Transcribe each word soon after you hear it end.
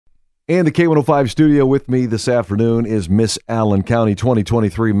And the K105 studio with me this afternoon is Miss Allen County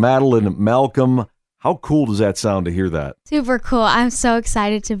 2023, Madilyn Malcolm. How cool does that sound to hear that? Super cool. I'm so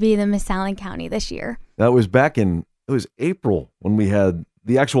excited to be the Miss Allen County this year. That was it was April when we had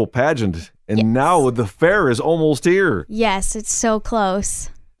the actual pageant, and yes. Now the fair is almost here. Yes, it's so close.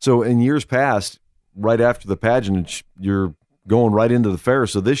 So in years past, right after the pageant, you're going right into the fair.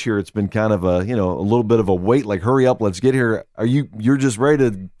 So this year it's been kind of a little bit of a wait, like hurry up, let's get here. You're just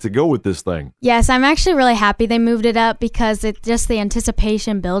ready to go with this thing? Yes, I'm actually really happy they moved it up because it's just the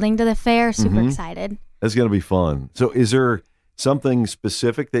anticipation building to the fair. Super excited. That's going to be fun. So is there something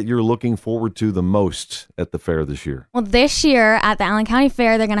specific that you're looking forward to the most at the fair this year? Well, this year at the Allen County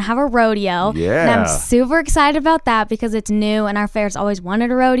Fair, they're going to have a rodeo. Yeah. And I'm super excited about that because it's new and our fair's always wanted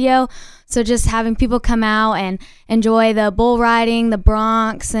a rodeo. So just having people come out and enjoy the bull riding, the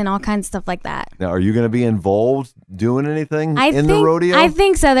broncs, and all kinds of stuff like that. Now, are you going to be involved doing anything the rodeo? I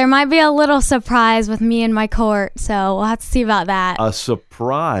think so. There might be a little surprise with me and my court, so we'll have to see about that. A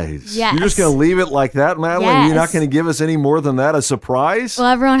surprise? Yes. You're just going to leave it like that, Madilyn? Yes. You're not going to give us any more than that? A surprise? Well,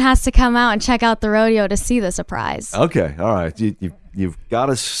 everyone has to come out and check out the rodeo to see the surprise. Okay. All right. You've got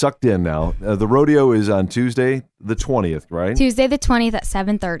us sucked in now. The rodeo is on Tuesday the 20th, right? Tuesday the 20th at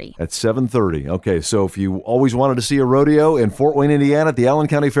 7:30. At 7:30. Okay, so if you always wanted to see a rodeo in Fort Wayne, Indiana at the Allen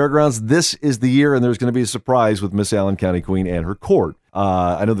County Fairgrounds, this is the year, and there's going to be a surprise with Miss Allen County Queen and her court.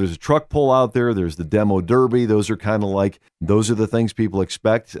 I know there's a truck pull out there. There's the demo derby. Those are the things people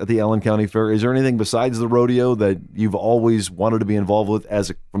expect at the Allen County Fair. Is there anything besides the rodeo that you've always wanted to be involved with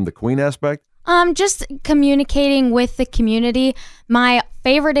from the Queen aspect? Just communicating with the community. My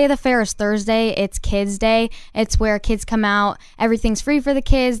favorite day of the fair is Thursday. It's Kids Day. It's where kids come out. Everything's free for the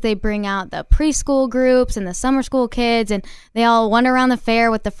kids. They bring out the preschool groups and the summer school kids, and they all wander around the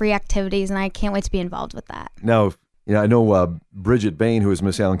fair with the free activities, and I can't wait to be involved with that. Now, I know Bridget Bain, who was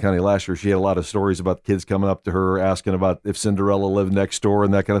Miss Allen County last year, she had a lot of stories about kids coming up to her, asking about if Cinderella lived next door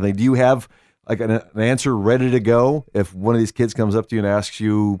and that kind of thing. Do you have like an answer ready to go if one of these kids comes up to you and asks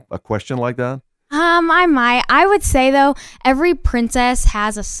you a question like that? I might. I would say, though, every princess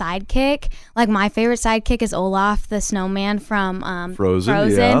has a sidekick. Like, my favorite sidekick is Olaf, the snowman from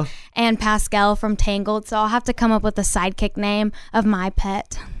Frozen yeah. And Pascal from Tangled. So I'll have to come up with a sidekick name of my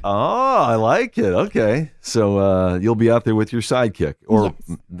pet. Oh, I like it. Okay. So you'll be out there with your sidekick. Or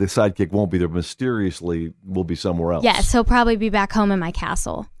yes. The sidekick won't be there. Mysteriously will be somewhere else. Yes, he'll probably be back home in my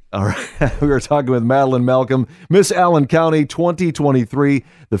castle. All right. We are talking with Madilyn Malcolm, Miss Allen County 2023.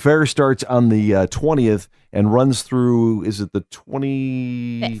 The fair starts on the 20th and runs through, is it the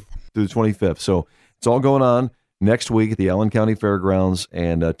 5th? Through the 25th. So it's all going on next week at the Allen County Fairgrounds,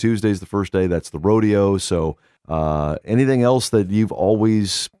 and Tuesday's the first day. That's the rodeo. So anything else that you've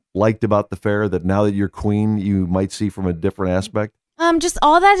always liked about the fair that now that you're queen, you might see from a different aspect? Just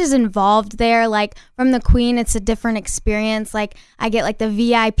all that is involved there. Like, from the Queen, it's a different experience. Like, I get like the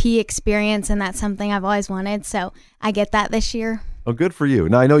VIP experience, and that's something I've always wanted. So I get that this year. Oh, good for you.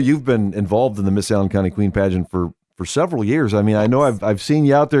 Now, I know you've been involved in the Miss Allen County Queen pageant for several years. I mean, I know I've seen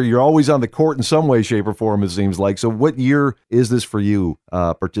you out there. You're always on the court in some way, shape, or form, it seems like. So what year is this for you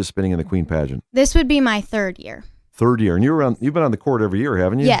participating in the Queen pageant? This would be my third year. Third year. And you've been on the court every year,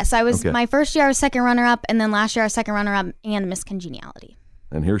 haven't you? Yes, I was. Okay. My first year I was second runner-up, and then last year I was second runner-up and Miss Congeniality.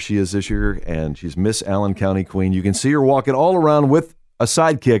 And here she is this year, and she's Miss Allen County Queen. You can see her walking all around with a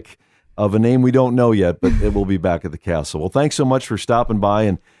sidekick of a name we don't know yet, but it will be back at the castle. Well, thanks so much for stopping by,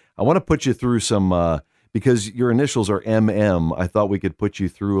 and I want to put you through some, because your initials are MM, I thought we could put you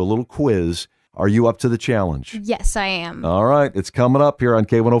through a little quiz. Are you up to the challenge? Yes, I am. All right, it's coming up here on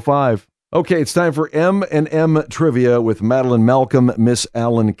K105. Okay, it's time for M&M Trivia with Madilyn Malcolm, Miss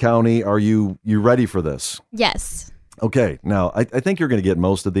Allen County. Are you ready for this? Yes. Okay, now I think you're going to get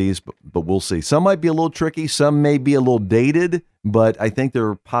most of these, but we'll see. Some might be a little tricky, some may be a little dated, but I think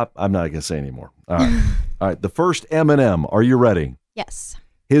they're I'm not going to say anymore. All right. All right, the first M&M. Are you ready? Yes.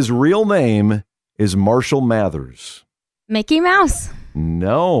 His real name is Marshall Mathers. Mickey Mouse.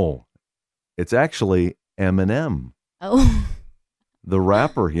 No, it's actually Eminem. Oh. The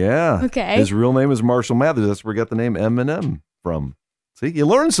rapper, yeah. Okay. His real name is Marshall Mathers. That's where we got the name Eminem from. See, you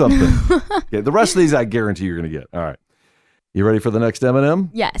learned something. Okay, the rest of these I guarantee you're going to get. All right. You ready for the next Eminem?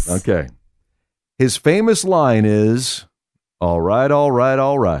 Yes. Okay. His famous line is, all right, all right,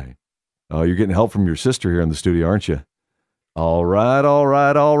 all right. Oh, you're getting help from your sister here in the studio, aren't you? All right, all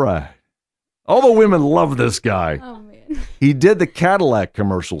right, all right. All the women love this guy. Oh, man. He did the Cadillac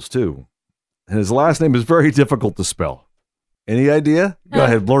commercials, too. And his last name is very difficult to spell. Any idea? Go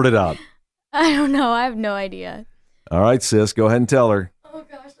ahead, blurt it out. I don't know. I have no idea. All right, sis, go ahead and tell her. Oh,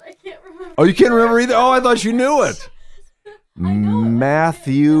 gosh, I can't remember. Oh, you can't remember either? Oh, I thought you knew it.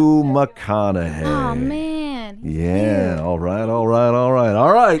 Matthew McConaughey. Oh, man. Yeah. All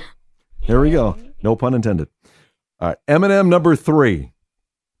right. Here we go. No pun intended. All right. M&M number 3.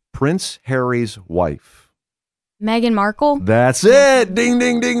 Prince Harry's wife. Meghan Markle. That's it. Ding,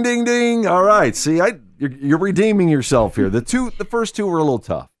 ding, ding, ding, ding. All right. See, you're redeeming yourself here. The first two were a little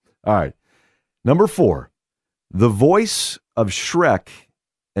tough. All right. Number 4. The voice of Shrek,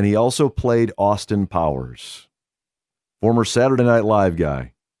 and he also played Austin Powers. Former Saturday Night Live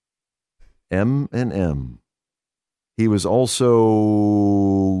guy. M&M. He was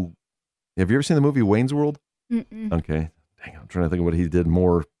also... Have you ever seen the movie Wayne's World? Mm-mm. Okay. Dang, I'm trying to think of what he did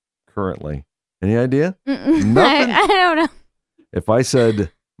more currently. Any idea? Nothing. Nothing? I don't know. If I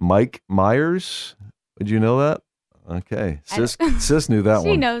said Mike Myers, would you know that? Okay. Sis knew that one.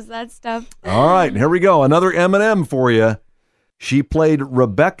 She knows that stuff. All right. Here we go. Another M&M for you. She played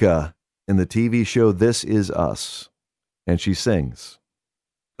Rebecca in the TV show This Is Us. And she sings.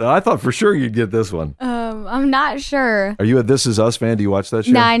 I thought for sure you'd get this one. I'm not sure. Are you a This Is Us fan? Do you watch that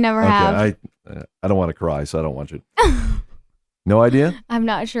show? No, I never have. I don't want to cry, so I don't watch it. No idea? I'm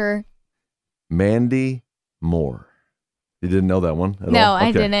not sure. Mandy Moore. You didn't know that one at all? No, Okay.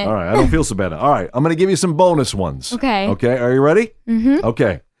 I didn't. All right. I don't feel so bad. All right. I'm going to give you some bonus ones. Okay. Okay. Are you ready? Mm-hmm.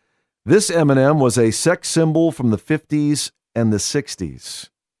 Okay. This M&M was a sex symbol from the 50s and the 60s.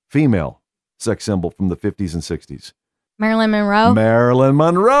 Female sex symbol from the 50s and 60s. Marilyn Monroe. Marilyn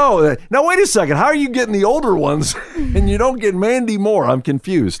Monroe. Now, wait a second. How are you getting the older ones and you don't get Mandy Moore? I'm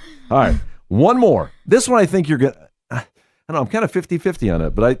confused. All right. One more. This one I think you're going to... I don't know. I'm kind of 50-50 on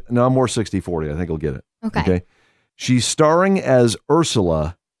it, but I'm more 60-40. I think I'll get it. Okay. She's starring as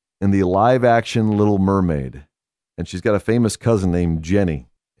Ursula in the live-action Little Mermaid, and she's got a famous cousin named Jenny.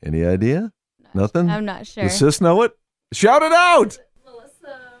 Any idea? Nothing? I'm not sure. Does sis know it? Shout it out!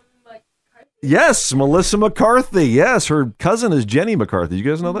 Yes, Melissa McCarthy. Yes, her cousin is Jenny McCarthy. You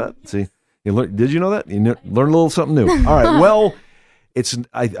guys know that? See, did you know that? You learned a little something new. All right. Well,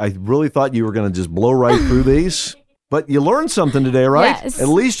 I really thought you were going to just blow right through these, but you learned something today, right? Yes. At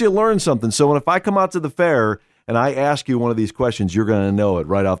least you learned something. So if I come out to the fair and I ask you one of these questions, you're going to know it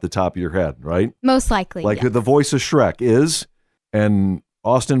right off the top of your head, right? Most likely. Like yes. the voice of Shrek is, and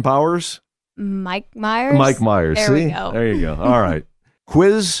Austin Powers. Mike Myers. Mike Myers. There See? we go. There you go. All right.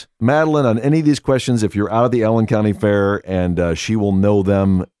 Quiz Madilyn on any of these questions if you're out of the Allen County Fair, and she will know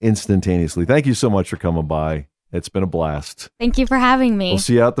them instantaneously. Thank you so much for coming by. It's been a blast. Thank you for having me. We'll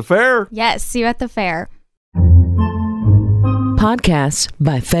see you at the fair. Yes, see you at the fair. Podcasts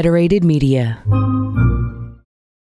by Federated Media.